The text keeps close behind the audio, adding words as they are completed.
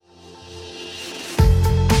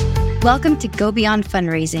Welcome to Go Beyond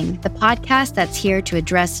Fundraising, the podcast that's here to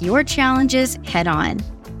address your challenges head on.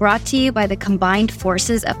 Brought to you by the combined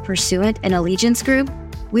forces of Pursuant and Allegiance Group,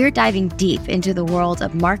 we're diving deep into the world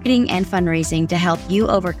of marketing and fundraising to help you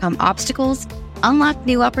overcome obstacles, unlock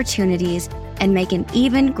new opportunities, and make an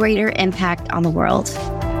even greater impact on the world.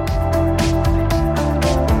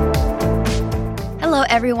 Hello,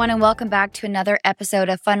 everyone, and welcome back to another episode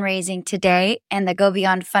of Fundraising Today and the Go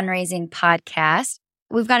Beyond Fundraising podcast.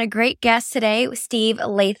 We've got a great guest today, Steve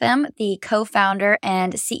Latham, the co-founder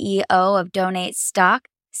and CEO of Donate Stock.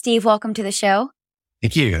 Steve, welcome to the show.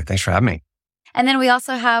 Thank you. Thanks for having me. And then we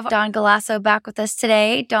also have Don Galasso back with us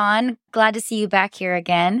today. Don, glad to see you back here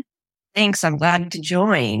again. Thanks. I'm glad to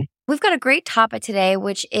join. We've got a great topic today,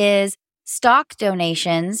 which is stock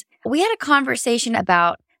donations. We had a conversation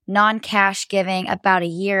about non-cash giving about a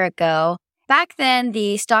year ago. Back then,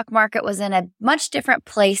 the stock market was in a much different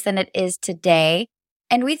place than it is today.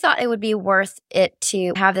 And we thought it would be worth it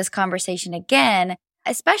to have this conversation again,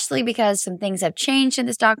 especially because some things have changed in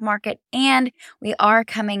the stock market. And we are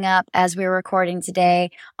coming up, as we're recording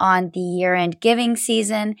today, on the year-end giving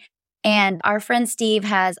season. And our friend Steve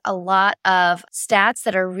has a lot of stats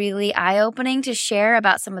that are really eye-opening to share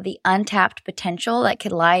about some of the untapped potential that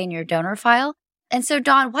could lie in your donor file. And so,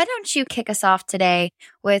 Don, why don't you kick us off today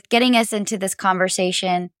with getting us into this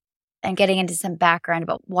conversation and getting into some background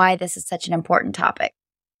about why this is such an important topic?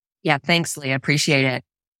 Yeah, thanks, Lee. I appreciate it.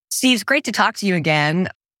 Steve, great to talk to you again.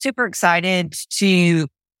 Super excited to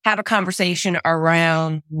have a conversation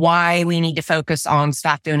around why we need to focus on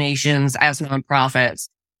stock donations as nonprofits.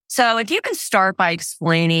 So if you can start by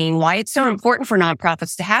explaining why it's so important for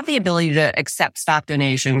nonprofits to have the ability to accept stock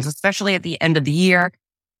donations, especially at the end of the year,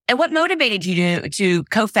 and what motivated you to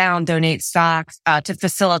co-found Donate Stock to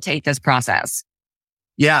facilitate this process?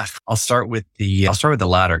 Yeah, I'll start with the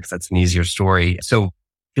latter because that's an easier story. So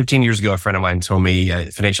 15 years ago, a friend of mine told me, a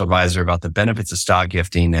financial advisor, about the benefits of stock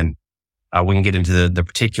gifting. And we can get into the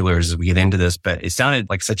particulars as we get into this, but it sounded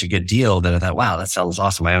like such a good deal that I thought, wow, that sounds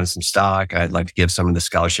awesome. I own some stock. I'd like to give some of the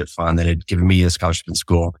scholarship fund that had given me a scholarship in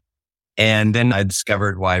school. And then I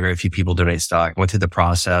discovered why very few people donate stock. Went through the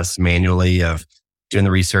process manually of doing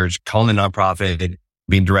the research, calling the nonprofit,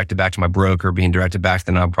 being directed back to my broker, being directed back to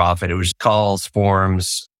the nonprofit. It was calls,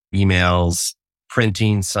 forms, emails,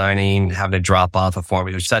 printing, signing, having to drop off a form.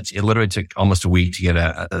 It literally took almost a week to get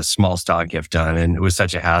a small stock gift done. And it was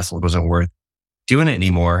such a hassle. It wasn't worth doing it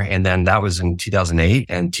anymore. And then that was in 2008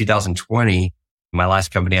 and 2020. My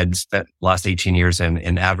last company, I'd spent the last 18 years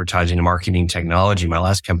in advertising and marketing technology. My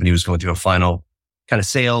last company was going through a final kind of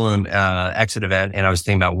sale and exit event. And I was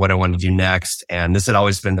thinking about what I wanted to do next. And this had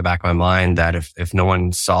always been in the back of my mind that if no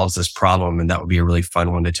one solves this problem, and that would be a really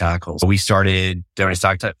fun one to tackle. So we started Donate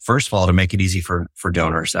Stock, first of all, to make it easy for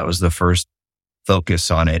donors. That was the first focus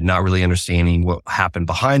on it, not really understanding what happened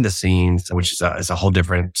behind the scenes, which is a whole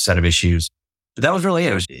different set of issues. But that was really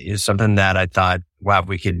it. It was something that I thought, wow, if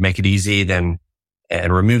we could make it easy, then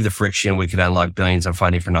and remove the friction, we could unlock billions of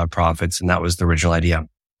funding for nonprofits. And that was the original idea.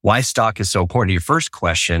 Why stock is so important to your first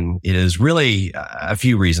question is really a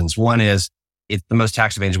few reasons. One is it's the most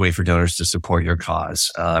tax advantage way for donors to support your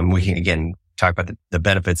cause. We can, again, talk about the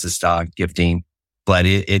benefits of stock gifting, but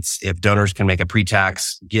it's if donors can make a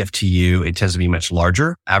pre-tax gift to you, it tends to be much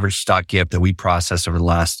larger. Average stock gift that we process over the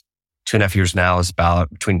last 2.5 years now is about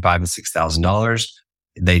between $5,000 and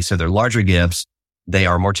 $6,000. So they're larger gifts. They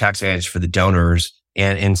are more tax advantage for the donors.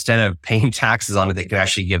 And instead of paying taxes on it, they could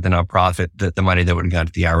actually give the nonprofit the money that would have gone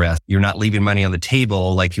to the IRS. You're not leaving money on the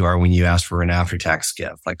table like you are when you ask for an after-tax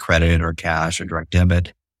gift, like credit or cash or direct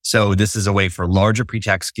debit. So this is a way for larger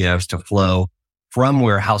pre-tax gifts to flow from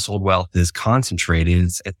where household wealth is concentrated.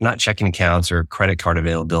 It's not checking accounts or credit card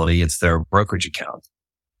availability. It's their brokerage accounts.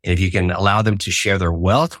 And if you can allow them to share their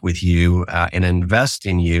wealth with you and invest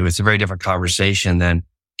in you, it's a very different conversation than,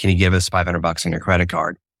 can you give us $500 on your credit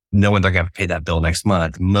card? Knowing they're going to pay that bill next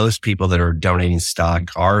month. Most people that are donating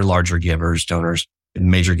stock are larger givers, donors,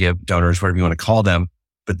 major donors, whatever you want to call them.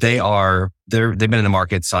 But they've been in the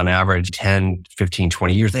markets on average 10, 15,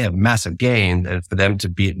 20 years. They have massive gain. And for them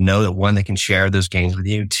to know that, one, they can share those gains with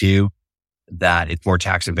you. Two, that it's more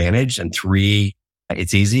tax advantage. And three,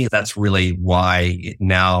 it's easy. That's really why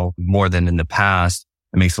now, more than in the past,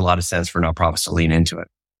 it makes a lot of sense for nonprofits to lean into it.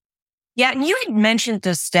 Yeah, and you had mentioned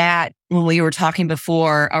the stat when we were talking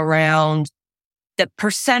before around the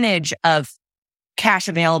percentage of cash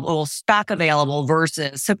available, stock available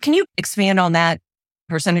versus. So can you expand on that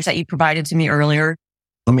percentage that you provided to me earlier?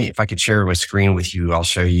 If I could share my screen with you, I'll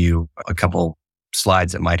show you a couple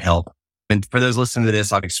slides that might help. And for those listening to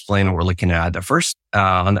this, I'll explain what we're looking at. The first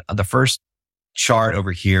chart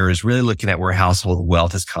over here is really looking at where household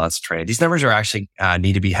wealth is concentrated. These numbers are actually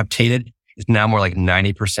need to be updated. It's now more like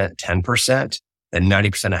 90%, 10%. That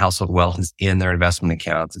 90% of household wealth is in their investment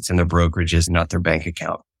accounts. It's in their brokerages, not their bank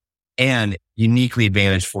account. And uniquely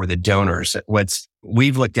advantaged for the donors.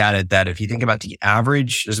 We've looked at it that if you think about the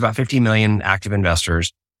average, there's about 50 million active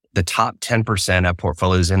investors. The top 10% of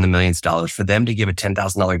portfolios in the millions of dollars. For them to give a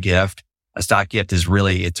 $10,000 gift, a stock gift is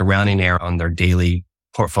really, it's a rounding error on their daily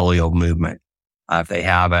portfolio movement. If they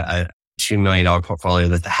have a $2 million portfolio,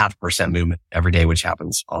 that's a 0.5% movement every day, which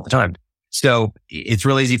happens all the time. So it's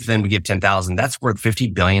really easy for them to give $10,000. That's worth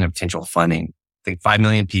 $50 billion of potential funding. I think 5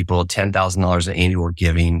 million people, $10,000 of annual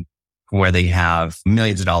giving, where they have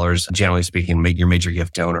millions of dollars, generally speaking, your major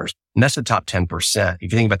gift donors. And that's the top 10%. If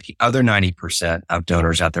you think about the other 90% of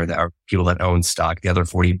donors out there that are people that own stock, the other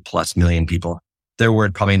 40 plus million people, they're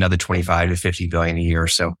worth probably another 25 to 50 billion a year.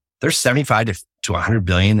 So there's 75 to 100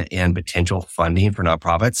 billion in potential funding for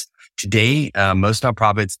nonprofits. Today, most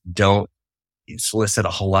nonprofits don't solicit a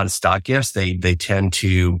whole lot of stock gifts. They tend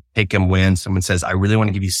to take them when someone says, I really want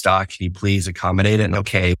to give you stock. Can you please accommodate it? And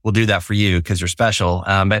okay, we'll do that for you because you're special.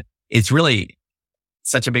 But it's really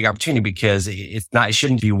such a big opportunity because it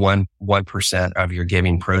shouldn't be 1% of your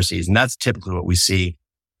giving proceeds. And that's typically what we see.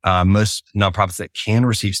 Most nonprofits that can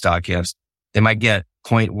receive stock gifts, they might get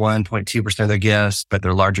 0.1, 0.2% of their gifts, but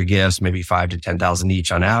their larger gifts, maybe 5 to 10,000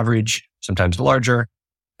 each on average, sometimes larger,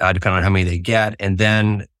 depending on how many they get. And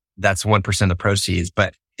then that's 1% of the proceeds.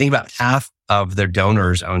 But think about half of their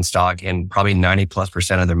donors own stock and probably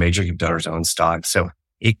 90+% of their major gift donors own stock. So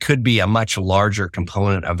it could be a much larger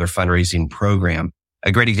component of their fundraising program.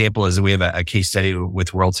 A great example is we have a case study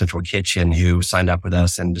with World Central Kitchen who signed up with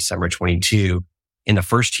us in December 22. In the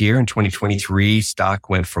first year, in 2023, stock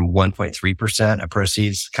went from 1.3% of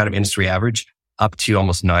proceeds, kind of industry average, up to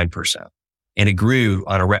almost 9%. And it grew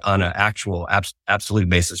on an actual absolute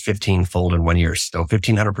basis, 15-fold in 1 year. So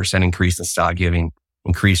 1,500% increase in stock giving,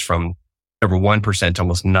 increased from over 1% to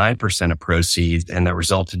almost 9% of proceeds. And that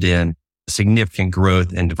resulted in significant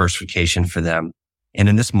growth and diversification for them. And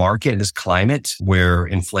in this market, in this climate where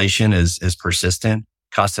inflation is persistent,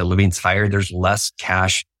 cost of living is higher, there's less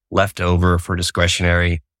cash left over for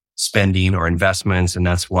discretionary spending or investments. And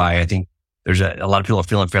that's why I think there's a lot of people are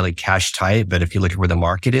feeling fairly cash tight. But if you look at where the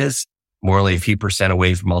market is, more only a few percent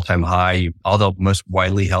away from all-time high, although most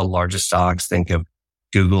widely held largest stocks, think of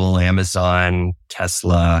Google, Amazon,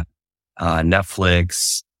 Tesla,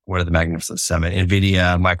 Netflix, what are the Magnificent Seven?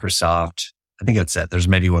 NVIDIA, Microsoft. I think that's it. There's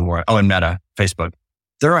maybe one more. Oh, and Meta, Facebook.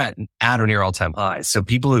 They're at or near all-time highs. So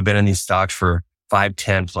people who've been in these stocks for 5,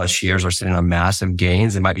 10 plus years are sitting on massive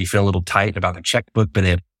gains. They might be feeling a little tight about the checkbook, but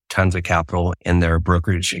they have tons of capital in their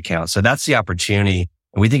brokerage account. So that's the opportunity.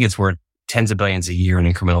 And we think it's worth tens of billions a year in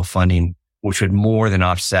incremental funding, which would more than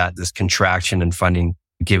offset this contraction in funding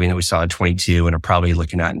giving that we saw in 22 and are probably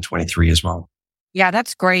looking at in 23 as well. Yeah,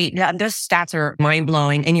 that's great. Those stats are mind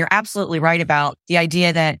blowing. And you're absolutely right about the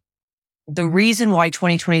idea that the reason why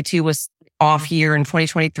 2022 was off year and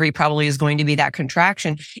 2023 probably is going to be that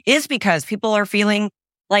contraction is because people are feeling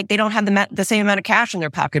like they don't have the same amount of cash in their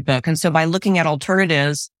pocketbook. And so by looking at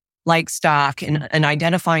alternatives like stock and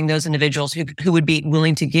identifying those individuals who would be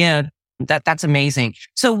willing to give, that's amazing.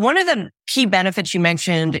 So one of the key benefits you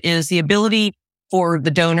mentioned is the ability for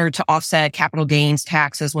the donor to offset capital gains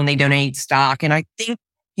taxes when they donate stock. And I think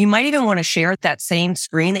you might even want to share that same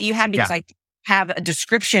screen that you had because I have a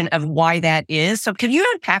description of why that is. So can you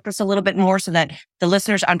unpack this a little bit more so that the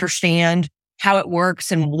listeners understand how it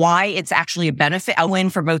works and why it's actually a benefit, a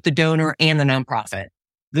win for both the donor and the nonprofit?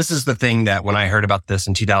 This is the thing that when I heard about this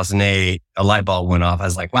in 2008, a light bulb went off. I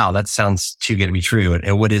was like, wow, that sounds too good to be true.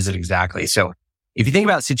 And what is it exactly? So if you think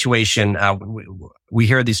about a situation, we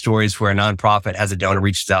hear these stories where a nonprofit has a donor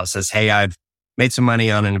reaches out and says, hey, I've made some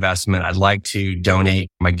money on an investment. I'd like to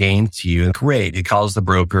donate my gains to you. And great. It calls the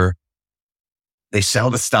broker. They sell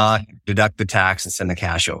the stock, deduct the tax, and send the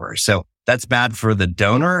cash over. So that's bad for the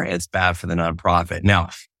donor. It's bad for the nonprofit. Now,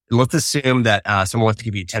 let's assume that someone wants to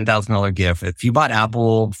give you a $10,000 gift. If you bought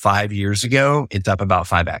Apple 5 years ago, it's up about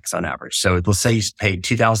 5x on average. So let's say you paid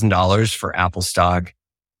 $2,000 for Apple stock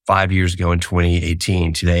 5 years ago in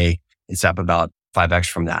 2018. Today, it's up about 5x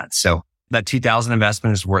from that. So that $2,000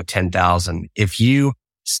 investment is worth $10,000. If you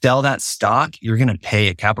sell that stock, you're going to pay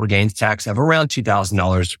a capital gains tax of around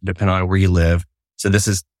 $2,000, depending on where you live. So this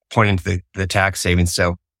is pointing to the tax savings.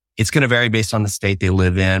 So it's going to vary based on the state they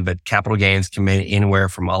live in, but capital gains can be anywhere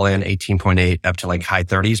from all in 18.8 up to like high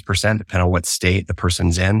 30s%, depending on what state the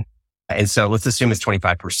person's in. And so let's assume it's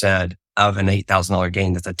 25% of an $8,000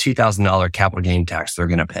 gain. That's a $2,000 capital gain tax they're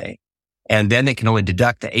going to pay. And then they can only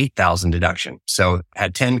deduct the 8,000 deduction. So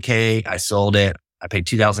had 10K, I sold it, I paid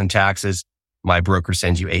 2,000 taxes. My broker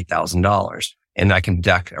sends you $8,000 and I can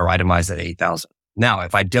deduct or itemize that 8,000. Now,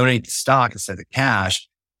 if I donate the stock instead of cash,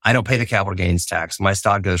 I don't pay the capital gains tax. My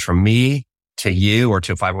stock goes from me to you or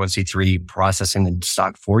to a 501c3 processing the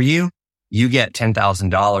stock for you. You get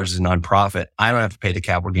 $10,000 as a nonprofit. I don't have to pay the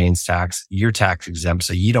capital gains tax. You're tax exempt,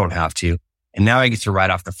 so you don't have to. And now I get to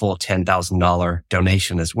write off the full $10,000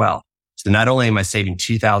 donation as well. So not only am I saving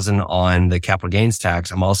 $2,000 on the capital gains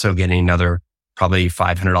tax, I'm also getting another probably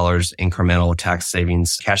 $500 incremental tax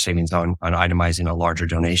savings, cash savings on itemizing a larger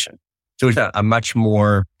donation. So it's a much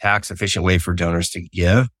more tax efficient way for donors to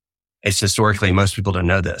give. It's historically, most people don't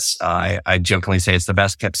know this. I jokingly say it's the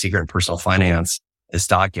best kept secret in personal finance is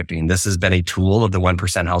stock gifting. This has been a tool of the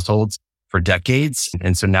 1% households for decades.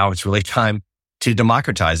 And so now it's really time to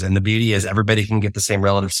democratize. And the beauty is everybody can get the same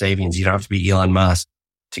relative savings. You don't have to be Elon Musk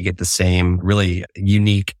to get the same really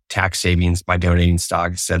unique tax savings by donating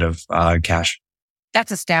stock instead of cash.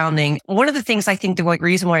 That's astounding. One of the things I think the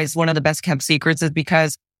reason why it's one of the best kept secrets is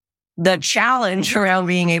because the challenge around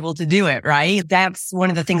being able to do it, right? That's one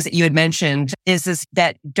of the things that you had mentioned is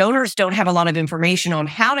that donors don't have a lot of information on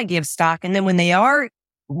how to give stock. And then when they are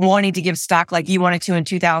wanting to give stock like you wanted to in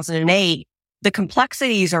 2008, the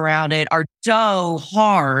complexities around it are so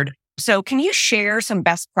hard. So can you share some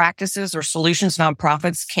best practices or solutions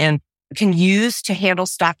nonprofits can use to handle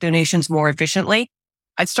stock donations more efficiently?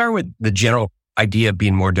 I'd start with the general idea of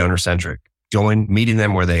being more donor centric. Meeting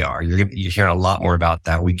them where they are. You're hearing a lot more about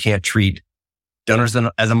that. We can't treat donors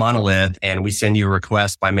as a monolith and we send you a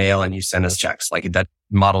request by mail and you send us checks. Like that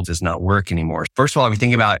model does not work anymore. First of all, if you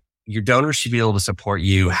think about your donors should be able to support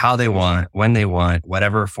you how they want, when they want,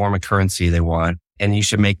 whatever form of currency they want, and you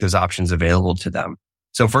should make those options available to them.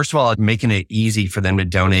 So first of all, making it easy for them to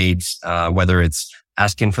donate, whether it's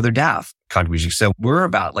asking for their DAF contributions. So we're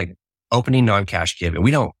about like opening non-cash giving.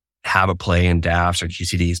 We don't have a play in DAFs or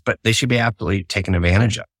QCDs, but they should be absolutely taken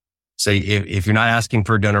advantage of. So if you're not asking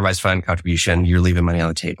for a donor advised fund contribution, you're leaving money on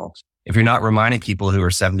the table. If you're not reminding people who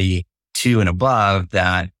are 72 and above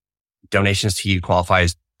that donations to you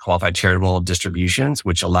qualified charitable distributions,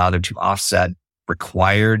 which allow them to offset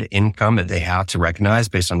required income that they have to recognize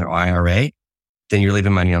based on their IRA, then you're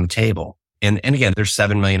leaving money on the table. And again, there's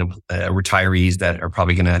 7 million retirees that are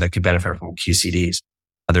probably that could benefit from QCDs.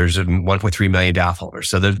 There's 1.3 million DAF holders.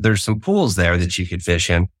 So there's some pools there that you could fish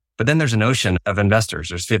in. But then there's an ocean of investors.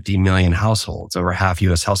 There's 50 million households, over half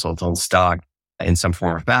U.S. households own stock in some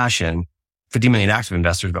form or fashion. 50 million active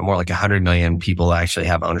investors, but more like 100 million people actually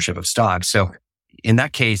have ownership of stock. So in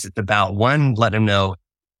that case, it's about one, let them know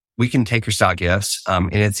we can take your stock gifts,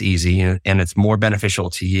 and it's easy and it's more beneficial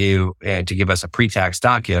to you to give us a pre-tax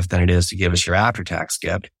stock gift than it is to give us your after-tax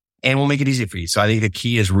gift. And we'll make it easy for you. So I think the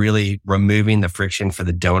key is really removing the friction for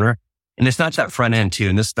the donor. And it's not that front end too.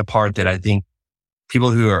 And this is the part that I think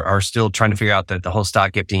people who are still trying to figure out that the whole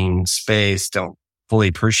stock gifting space don't fully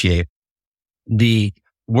appreciate. The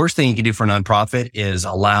worst thing you can do for a nonprofit is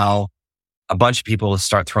allow a bunch of people to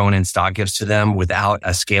start throwing in stock gifts to them without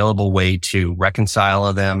a scalable way to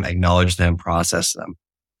reconcile them, acknowledge them, process them.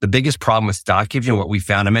 The biggest problem with stock giving, what we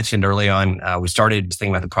found, I mentioned early on, we started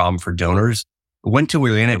thinking about the problem for donors. Went till we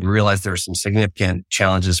were in it, we realized there were some significant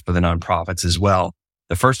challenges for the nonprofits as well.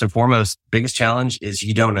 The first and foremost, biggest challenge is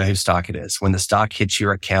you don't know whose stock it is. When the stock hits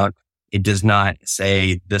your account, it does not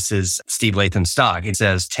say, this is Steve Latham's stock. It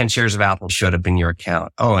says 10 shares of Apple showed up in your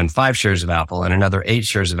account. Oh, and 5 shares of Apple and another 8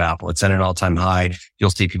 shares of Apple. It's at an all-time high. You'll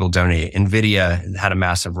see people donate. NVIDIA had a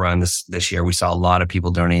massive run this year. We saw a lot of people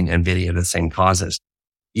donating NVIDIA to the same causes.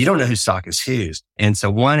 You don't know whose stock is whose. And so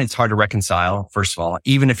one, it's hard to reconcile, first of all,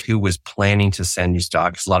 even if who was planning to send you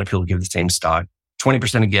stock, because a lot of people give the same stock.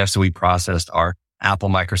 20% of gifts that we processed are Apple,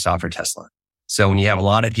 Microsoft, or Tesla. So when you have a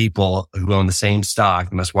lot of people who own the same stock,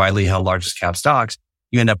 the most widely held largest cap stocks,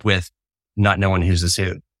 you end up with not knowing who's is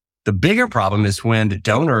who. The bigger problem is when the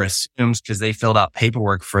donor assumes, because they filled out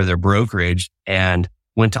paperwork for their brokerage and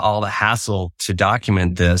went to all the hassle to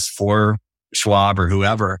document this for Schwab or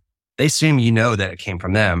whoever, they assume you know that it came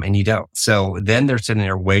from them and you don't. So then they're sitting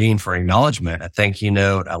there waiting for acknowledgement, a thank you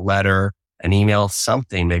note, a letter, an email,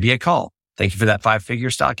 something, maybe a call. Thank you for that 5-figure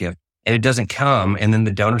stock gift. And it doesn't come. And then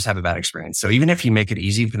the donors have a bad experience. So even if you make it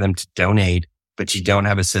easy for them to donate, but you don't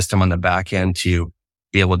have a system on the back end to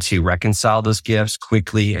be able to reconcile those gifts,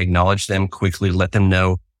 quickly acknowledge them, quickly let them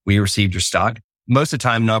know we received your stock. Most of the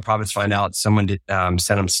time, nonprofits find out someone did, sent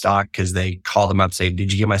them stock because they call them up, say,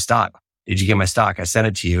 did you get my stock? Did you get my stock? I sent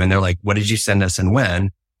it to you. And they're like, what did you send us and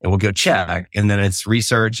when? And we'll go check. And then it's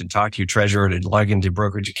research and talk to your treasurer to log into your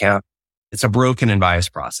brokerage account. It's a broken and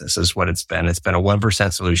biased process is what it's been. It's been a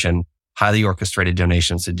 1% solution highly orchestrated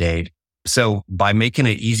donations to date. So by making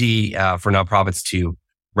it easy for nonprofits to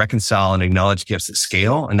reconcile and acknowledge gifts at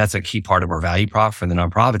scale, and that's a key part of our value prop for the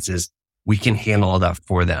nonprofits, is we can handle all that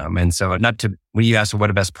for them. And so when you ask what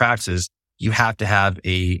are best practices, you have to have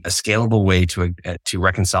a scalable way to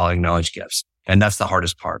reconcile and acknowledge gifts. And that's the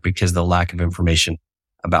hardest part because of the lack of information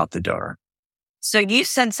about the donor. So you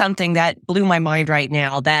said something that blew my mind right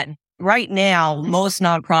now, that right now, most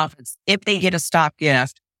nonprofits, if they get a stock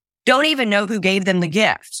gift, don't even know who gave them the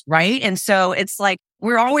gift, right? And so it's like,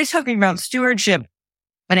 we're always talking about stewardship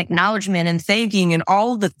and acknowledgement and thanking and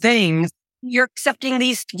all the things. You're accepting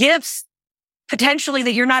these gifts potentially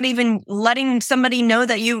that you're not even letting somebody know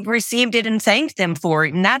that you received it and thanked them for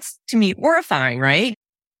it. And that's, to me, horrifying, right?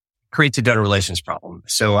 Creates a donor relations problem.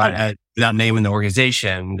 So without naming the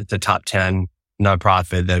organization, the top 10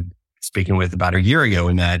 nonprofit that I'm speaking with about a year ago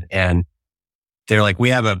we met, and they're like, we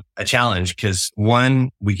have a challenge because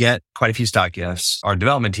one, we get quite a few stock gifts. Our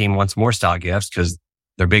development team wants more stock gifts because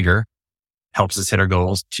they're bigger, helps us hit our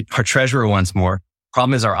goals. Our treasurer wants more.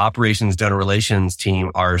 Problem is our operations donor relations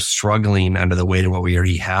team are struggling under the weight of what we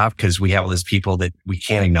already have because we have all these people that we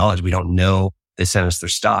can't acknowledge. We don't know they sent us their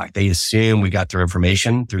stock. They assume we got their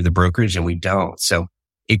information through the brokerage and we don't. So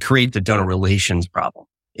it creates a donor relations problem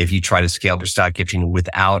if you try to scale their stock gifting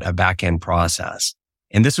without a back-end process.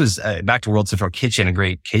 And this was back to World Central Kitchen, a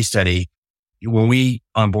great case study. When we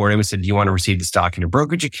onboarded, we said, do you want to receive the stock in your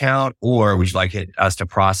brokerage account, or would you like us to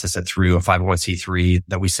process it through a 501c3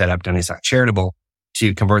 that we set up, Donate Stock Charitable,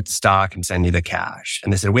 to convert the stock and send you the cash?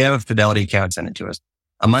 And they said, we have a Fidelity account, send it to us.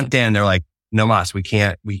 A month in, they're like, no, Mas, we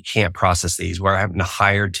can't process these. We're having to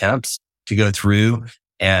hire temps to go through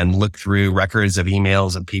and look through records of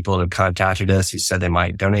emails of people that have contacted us who said they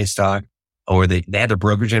might donate stock, or they had their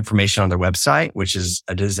brokerage information on their website, which is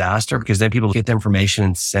a disaster because then people get the information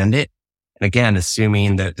and send it. And again,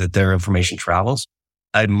 assuming that their information travels.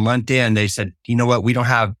 A month in, they said, you know what? We don't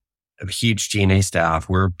have a huge G&A staff.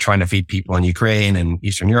 We're trying to feed people in Ukraine and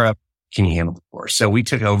Eastern Europe. Can you handle it for us? So we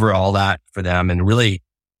took over all that for them. And really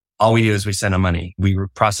all we do is we send them money. We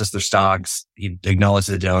process their stocks, acknowledge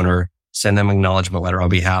the donor, send them an acknowledgement letter on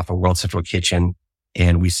behalf of World Central Kitchen.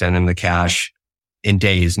 And we send them the cash in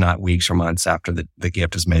days, not weeks or months after the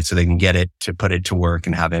gift is made, so they can get it to put it to work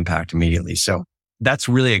and have impact immediately. So that's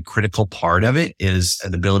really a critical part of it, is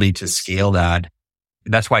the ability to scale that.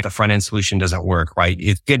 That's why the front end solution doesn't work, right?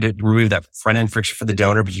 It's good to remove that front end friction for the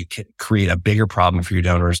donor, but you can create a bigger problem for your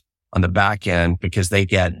donors on the back end because they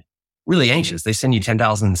get really anxious. They send you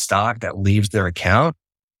 $10,000 in stock that leaves their account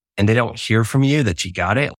and they don't hear from you that you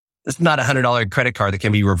got it. This is not a $100 credit card that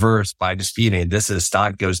can be reversed by disputing. This is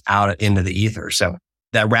stock goes out into the ether. So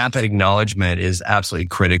that rapid acknowledgement is absolutely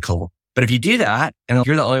critical. But if you do that, and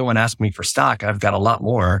you're the only one asking me for stock, I've got a lot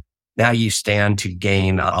more. Now you stand to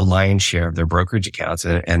gain a lion's share of their brokerage accounts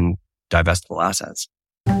and divestable assets.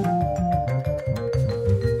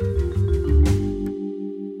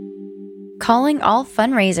 Calling all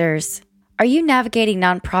fundraisers. Are you navigating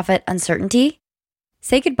nonprofit uncertainty?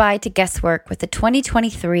 Say goodbye to guesswork with the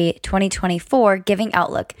 2023-2024 Giving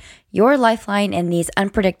Outlook, your lifeline in these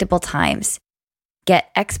unpredictable times. Get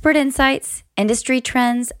expert insights, industry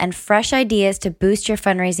trends, and fresh ideas to boost your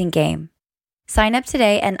fundraising game. Sign up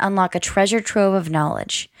today and unlock a treasure trove of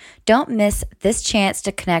knowledge. Don't miss this chance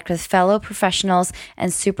to connect with fellow professionals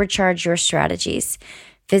and supercharge your strategies.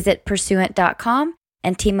 Visit Pursuant.com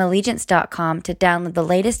and TeamAllegiance.com to download the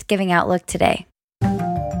latest Giving Outlook today.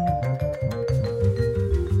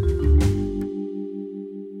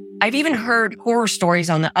 I've even heard horror stories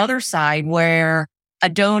on the other side where a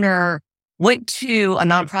donor went to a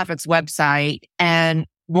nonprofit's website and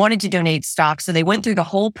wanted to donate stock. So they went through the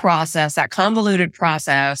whole process, that convoluted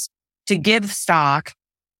process to give stock.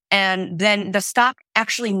 And then the stock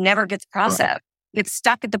actually never gets processed. It's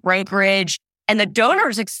stuck at the brokerage and the donor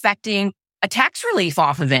is expecting a tax relief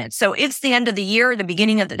off of it. So it's the end of the year, the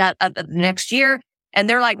beginning of the next year. And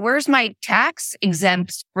they're like, where's my tax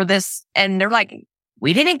exempt for this? And they're like,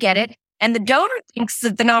 we didn't get it. And the donor thinks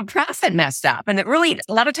that the nonprofit messed up. And it really,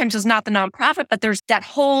 a lot of times it's not the nonprofit, but there's that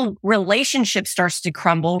whole relationship starts to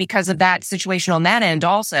crumble because of that situation on that end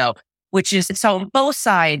also, which is, so on both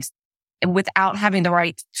sides, without having the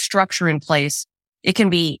right structure in place, it can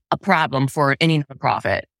be a problem for any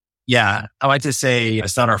nonprofit. Yeah. I like to say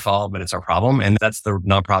it's not our fault, but it's our problem. And that's the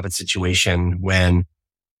nonprofit situation when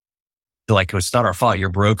they're like, it's not our fault. Your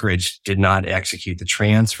brokerage did not execute the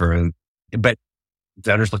transfer, but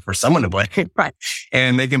donors look for someone to blame. Right.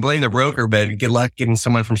 And they can blame the broker, but good luck getting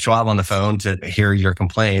someone from Schwab on the phone to hear your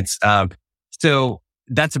complaints. So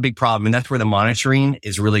that's a big problem. And that's where the monitoring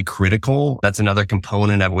is really critical. That's another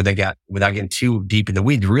component of without getting too deep in the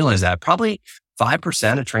weeds, realize that probably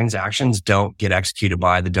 5% of transactions don't get executed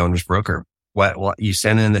by the donor's broker. What you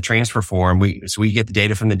send in the transfer form, we get the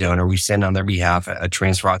data from the donor. We send on their behalf a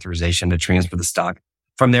transfer authorization to transfer the stock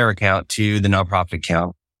from their account to the nonprofit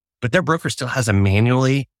account. But their broker still has to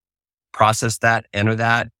manually process that, enter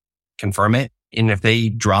that, confirm it. And if they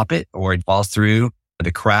drop it or it falls through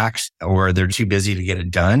the cracks or they're too busy to get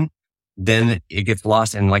it done, then it gets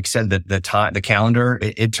lost. And like I said, the calendar,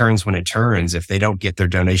 it turns when it turns. If they don't get their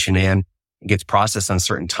donation in, it gets processed on a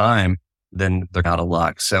certain time, then they're out of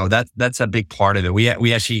luck. So that's a big part of it. We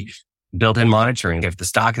actually built in monitoring. If the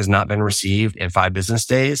stock has not been received in 5 business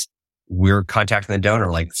days, we're contacting the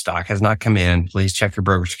donor, like, the stock has not come in. Please check your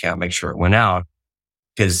brokerage account, make sure it went out,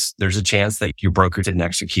 because there's a chance that your broker didn't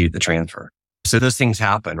execute the transfer. So those things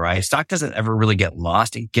happen, right? Stock doesn't ever really get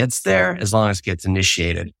lost. It gets there as long as it gets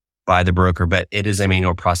initiated by the broker, but it is a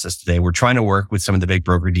manual process today. We're trying to work with some of the big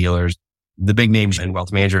broker dealers, the big names and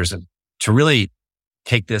wealth managers, to really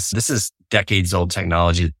take this is decades old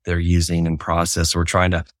technology that they're using and process. So we're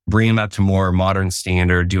trying to bring them up to more modern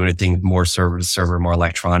standard, doing things more server to server, more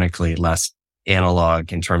electronically, less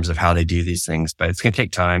analog in terms of how they do these things. But it's going to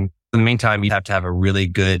take time. In the meantime, you have to have a really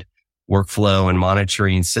good workflow and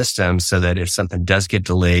monitoring system so that if something does get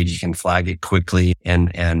delayed, you can flag it quickly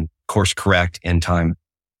and course correct in time.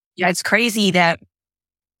 Yeah, it's crazy that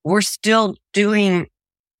we're still doing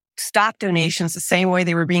stock donations the same way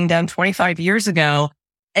they were being done 25 years ago.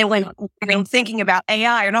 And when I'm thinking about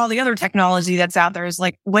AI and all the other technology that's out there, is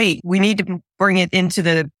like, wait, we need to bring it into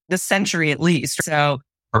the century at least. So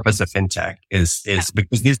purpose of fintech is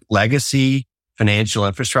because this legacy financial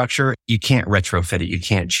infrastructure, you can't retrofit it. You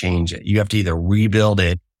can't change it. You have to either rebuild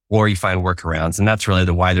it or you find workarounds. And that's really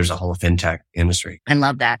why there's a whole fintech industry. I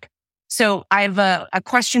love that. So I have a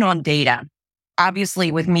question on data.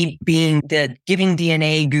 Obviously, with me being the Giving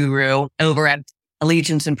DNA guru over at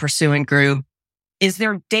Allegiance and Pursuant Group, is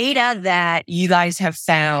there data that you guys have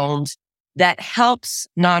found that helps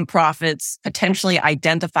nonprofits potentially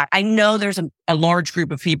identify? I know there's a large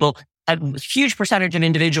group of people, a huge percentage of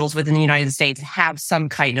individuals within the United States have some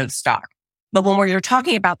kind of stock. But when we're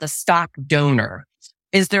talking about the stock donor,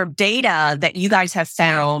 is there data that you guys have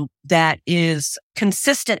found that is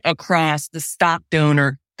consistent across the stock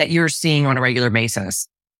donor that you're seeing on a regular basis?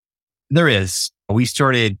 There is. We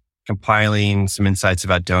started compiling some insights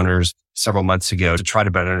about donors several months ago to try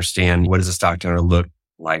to better understand what does a stock donor look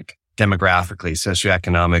like demographically,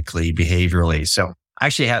 socioeconomically, behaviorally. So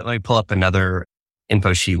actually, let me pull up another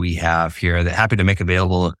info sheet we have here that happy to make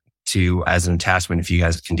available to as an attachment if you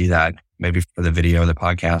guys can do that, maybe for the video or the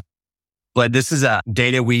podcast. But this is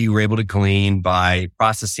data we were able to glean by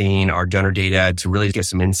processing our donor data to really get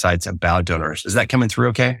some insights about donors. Is that coming through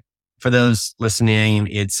okay? For those listening,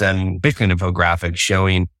 it's basically an infographic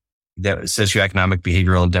showing the socioeconomic,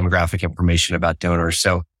 behavioral, and demographic information about donors.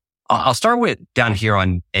 So I'll start with down here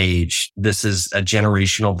on age. This is a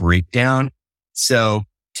generational breakdown. So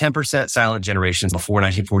 10% silent generations before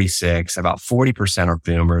 1946, about 40% are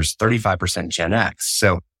boomers, 35% Gen X.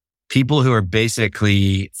 So people who are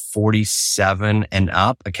basically 47 and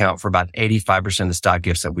up account for about 85% of the stock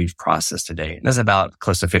gifts that we've processed today. And that's about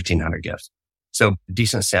close to 1,500 gifts. So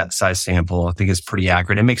decent size sample. I think it's pretty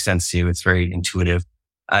accurate. It makes sense too. It's very intuitive.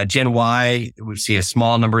 Gen Y, we see a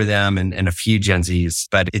small number of them and a few Gen Zs,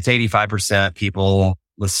 but it's 85% people,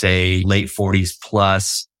 let's say late 40s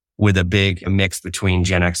plus, with a big mix between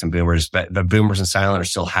Gen X and boomers. But the boomers and silent are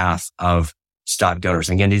still half of stock donors.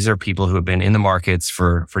 Again, these are people who have been in the markets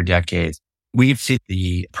for decades. We've seen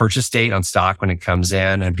the purchase date on stock when it comes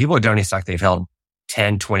in, and people are donating stock they've held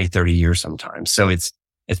 10, 20, 30 years sometimes. So it's,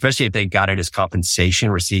 especially if they got it as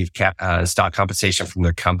compensation, receive stock compensation from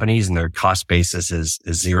their companies and their cost basis is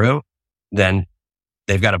zero, then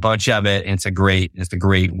they've got a bunch of it. And it's a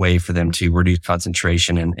great way for them to reduce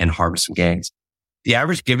concentration and harvest some gains. The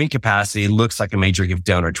average giving capacity looks like a major gift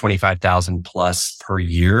donor, 25,000 plus per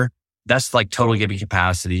year. That's like total giving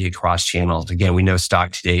capacity across channels. Again, we know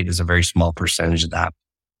stock to date is a very small percentage of that.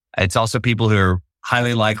 It's also people who are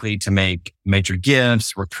highly likely to make major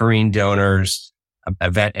gifts, recurring donors,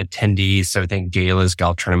 event attendees. So think galas,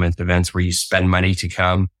 golf tournaments, events where you spend money to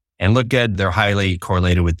come and look good. They're highly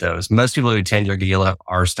correlated with those. Most people who attend your gala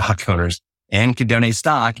are stock owners and can donate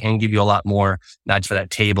stock and give you a lot more, not just for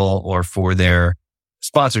that table or for their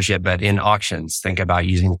sponsorship, but in auctions. Think about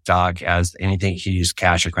using stock as anything you can use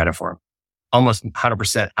cash or credit for. Almost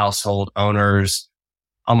 100% household owners,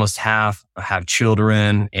 almost half have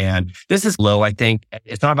children. And this is low, I think.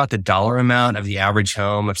 It's not about the dollar amount of the average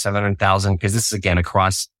home of 700,000, because this is again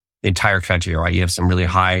across the entire country, right? You have some really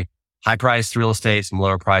high priced real estate, some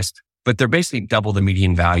lower priced, but they're basically double the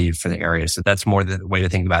median value for the area. So that's more the way to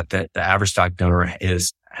think about that. The average stock donor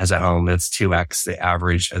has a home that's 2x the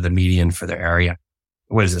average of the median for their area.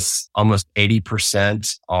 What is this? Almost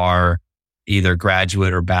 80% are either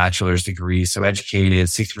graduate or bachelor's degrees. So educated,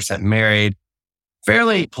 60% married,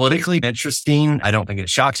 fairly politically interesting. I don't think it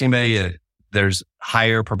shocks anybody. There's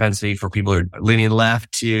higher propensity for people who are leaning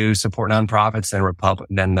left to support nonprofits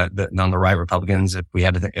than on the right Republicans. If we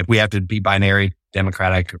have to be binary,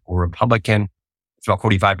 Democratic or Republican, it's about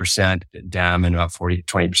 45% Dem and about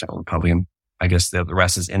 20% Republican. I guess the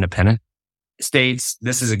rest is independent. States,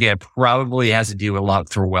 this is again, probably has to do a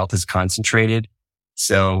lot where wealth is concentrated.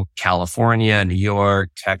 So California, New York,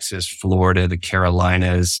 Texas, Florida, the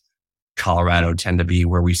Carolinas, Colorado tend to be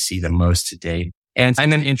where we see the most today. And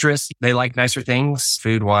then interest, they like nicer things,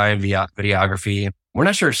 food, wine, videography. We're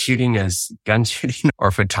not sure if shooting is gun shooting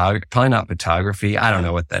or photography, probably not photography. I don't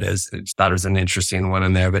know what that is. I just thought it was an interesting one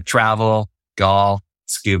in there, but travel, golf,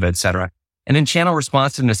 scuba, etc. And then channel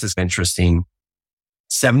responsiveness is interesting.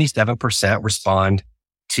 77% respond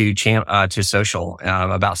to social,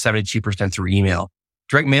 about 72% through email.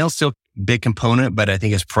 Direct mail is still a big component, but I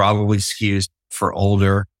think it's probably skewed for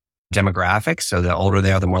older demographics. So the older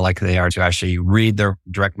they are, the more likely they are to actually read their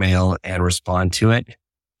direct mail and respond to it.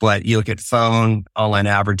 But you look at phone, online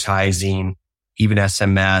advertising, even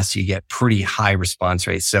SMS, you get pretty high response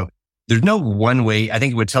rates. So there's no one way. I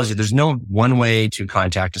think what tells you there's no one way to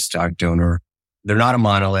contact a stock donor. They're not a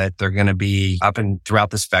monolith. They're going to be up and throughout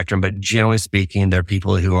the spectrum. But generally speaking, they're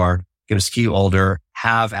people who are going to skew older,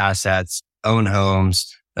 have assets, own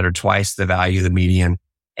homes that are twice the value of the median,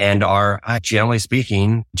 and are, generally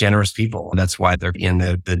speaking, generous people. That's why they're in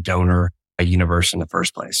the donor universe in the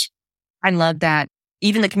first place. I love that.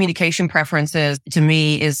 Even the communication preferences to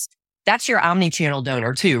me that's your omni-channel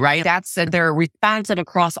donor too, right? They're responsive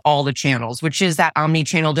across all the channels, which is that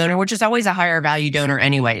omni-channel donor, which is always a higher value donor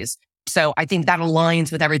anyways. So I think that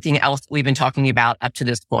aligns with everything else we've been talking about up to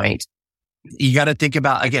this point. You got to think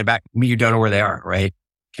about, again, meet your donor where they are, right?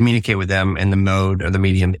 Communicate with them in the mode or the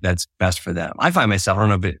medium that's best for them. I find myself, I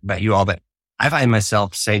don't know about you all, but I find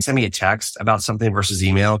myself saying, send me a text about something versus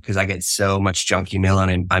email because I get so much junk email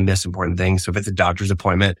and I miss important things. So if it's a doctor's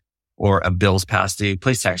appointment or a bill's past due,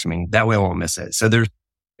 please text me. That way I won't miss it. So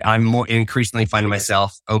I'm more increasingly finding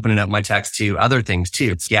myself opening up my text to other things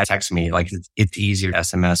too. Text me. Like it's easier to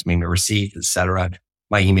SMS me, receipt, etc.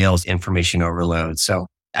 My emails, information overload. So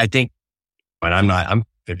I think, but I'm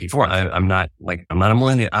 54. I'm not a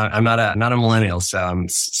millennial. I'm not a millennial. So I'm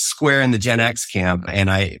square in the Gen X camp, and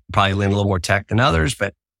I probably lean a little more tech than others. But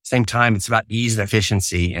at the same time, it's about ease and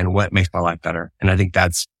efficiency and what makes my life better. And I think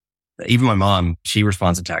that's even my mom. She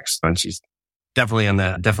responds to text, and she's definitely in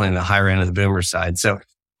the higher end of the boomer side. So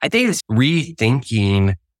I think it's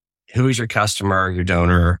rethinking who is your customer, your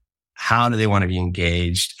donor. How do they want to be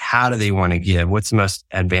engaged? How do they want to give? What's the most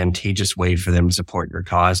advantageous way for them to support your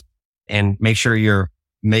cause? And make sure you're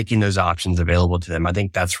making those options available to them. I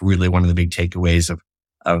think that's really one of the big takeaways of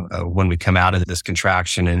when we come out of this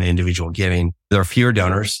contraction in individual giving. There are fewer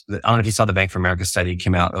donors. I don't know if you saw the Bank of America study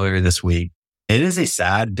came out earlier this week. It is a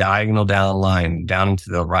sad diagonal down line, down and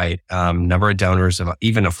to the right, number of donors of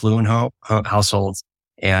even affluent households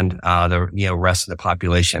and the rest of the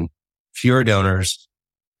population. Fewer donors.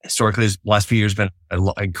 Historically, the last few years been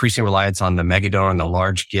increasing reliance on the mega donor and the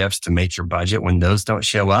large gifts to make your budget. When those don't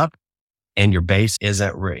show up, and your base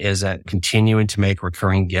isn't continuing to make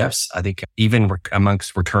recurring gifts. I think even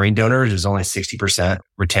amongst recurring donors, there's only 60%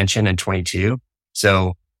 retention in 22.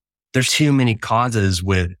 So there's too many causes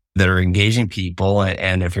that are engaging people.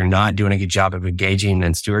 And if you're not doing a good job of engaging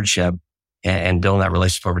and stewardship and building that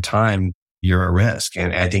relationship over time, you're at risk.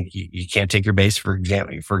 And I think you can't take your base for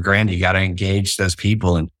granted. You got to engage those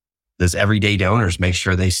people and those everyday donors, make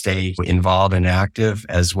sure they stay involved and active,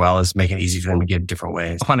 as well as make it easy for them to give different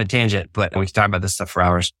ways. On a tangent, but we can talk about this stuff for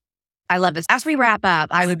hours. I love this. As we wrap up,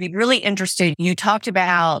 I would be really interested. You talked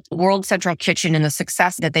about World Central Kitchen and the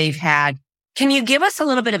success that they've had. Can you give us a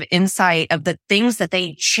little bit of insight of the things that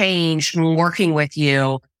they changed from working with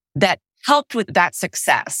you that helped with that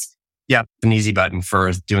success? Yeah, an easy button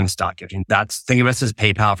for doing stock gifting. Think of us as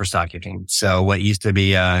PayPal for stock gifting. So what used to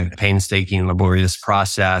be a painstaking, laborious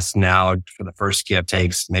process, now for the first gift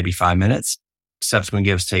takes maybe 5 minutes. Subsequent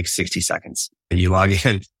gifts take 60 seconds. You log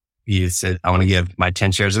in, you said, I want to give my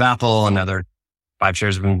 10 shares of Apple, another 5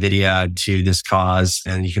 shares of NVIDIA to this cause,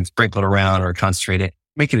 and you can sprinkle it around or concentrate it.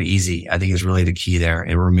 Make it easy, I think, is really the key there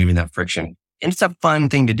in removing that friction. And it's a fun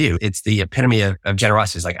thing to do. It's the epitome of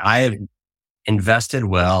generosity. It's like, invested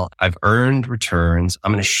well. I've earned returns.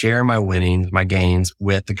 I'm going to share my winnings, my gains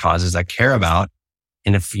with the causes I care about.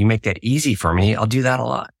 And if you make that easy for me, I'll do that a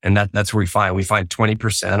lot. And that's where we find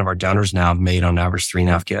 20% of our donors now have made on average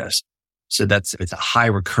 3.5 gifts. So it's a high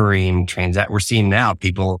recurring transaction. We're seeing now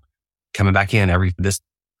people coming back in this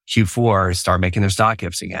Q4 start making their stock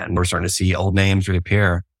gifts again. We're starting to see old names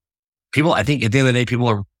reappear. People, I think at the end of the day, people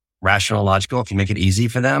are rational and logical. If you make it easy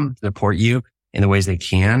for them to support you in the ways they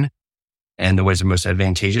can and the ways that are most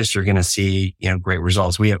advantageous, you're going to see, great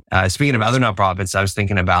results. We have, speaking of other nonprofits, I was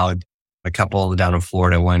thinking about a couple down in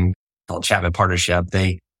Florida, one called Chapman Partnership.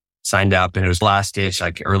 They signed up and it was last ditch,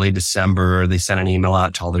 like early December. They sent an email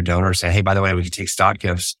out to all their donors saying, hey, by the way, we could take stock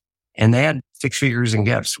gifts. And they had 6 figures in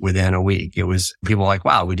gifts within a week. It was people like,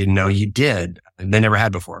 wow, we didn't know you did. They never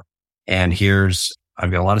had before. And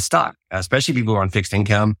I've got a lot of stock, especially people who are on fixed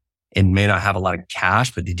income and may not have a lot of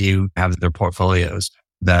cash, but they do have their portfolios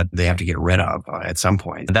that they have to get rid of at some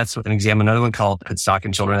point. That's an example. Another one called Put Stock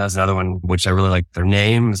in Children. That's another one, which I really like. Their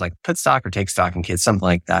name is like Put Stock or Take Stock in Kids, something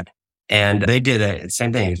like that. And they did the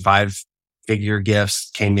same thing. 5-figure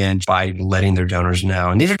gifts came in by letting their donors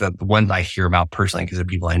know. And these are the ones I hear about personally because the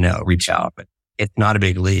people I know reach out, but it's not a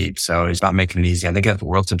big leap. So it's about making it easy. I think that's what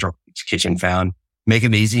World Central Kitchen found. Make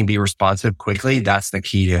it easy and be responsive quickly. That's the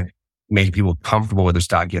key to making people comfortable with their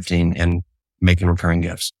stock gifting and making recurring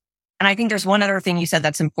gifts. And I think there's one other thing you said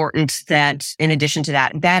that's important that in addition to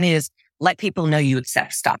that is let people know you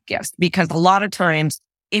accept stock gifts. Because a lot of times,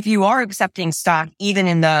 if you are accepting stock, even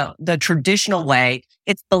in the traditional way,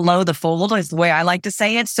 it's below the fold is the way I like to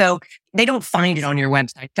say it. So they don't find it on your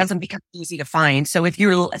website. It doesn't become easy to find. So if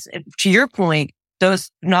to your point, those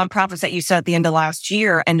nonprofits that you said at the end of last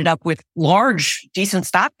year ended up with large, decent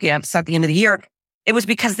stock gifts at the end of the year, it was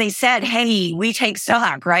because they said, hey, we take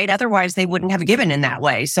stock, right? Otherwise, they wouldn't have given in that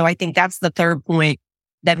way. So I think that's the third point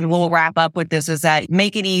that we'll wrap up with this is that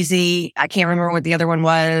make it easy. I can't remember what the other one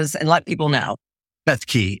was and let people know. That's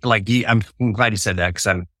key. I'm glad you said that because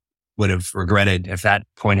I would have regretted if that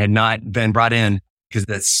point had not been brought in because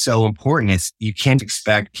that's so important. You can't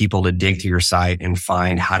expect people to dig to your site and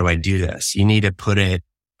find, how do I do this? You need to put it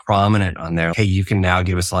prominent on there. Hey, you can now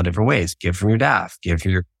give us a lot of different ways. Give from your DAF,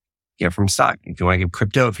 give from stock. If you want to give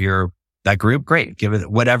crypto, if you're that group, great. Give it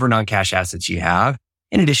whatever non-cash assets you have,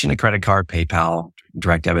 in addition to credit card, PayPal,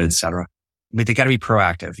 direct debit, et cetera. But they got to be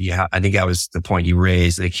proactive. I think that was the point you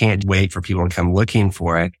raised. They can't wait for people to come looking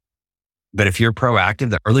for it. But if you're proactive,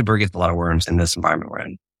 the early bird gets a lot of worms in this environment we're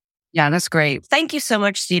in. Yeah, that's great. Thank you so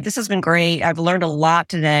much, Steve. This has been great. I've learned a lot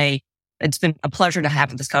today. It's been a pleasure to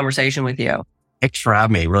have this conversation with you. Thanks for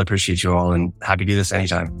having me. Really appreciate you all and happy to do this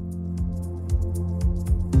anytime.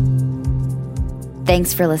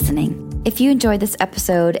 Thanks for listening. If you enjoyed this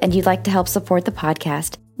episode and you'd like to help support the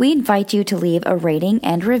podcast, we invite you to leave a rating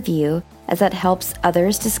and review as that helps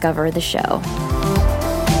others discover the show.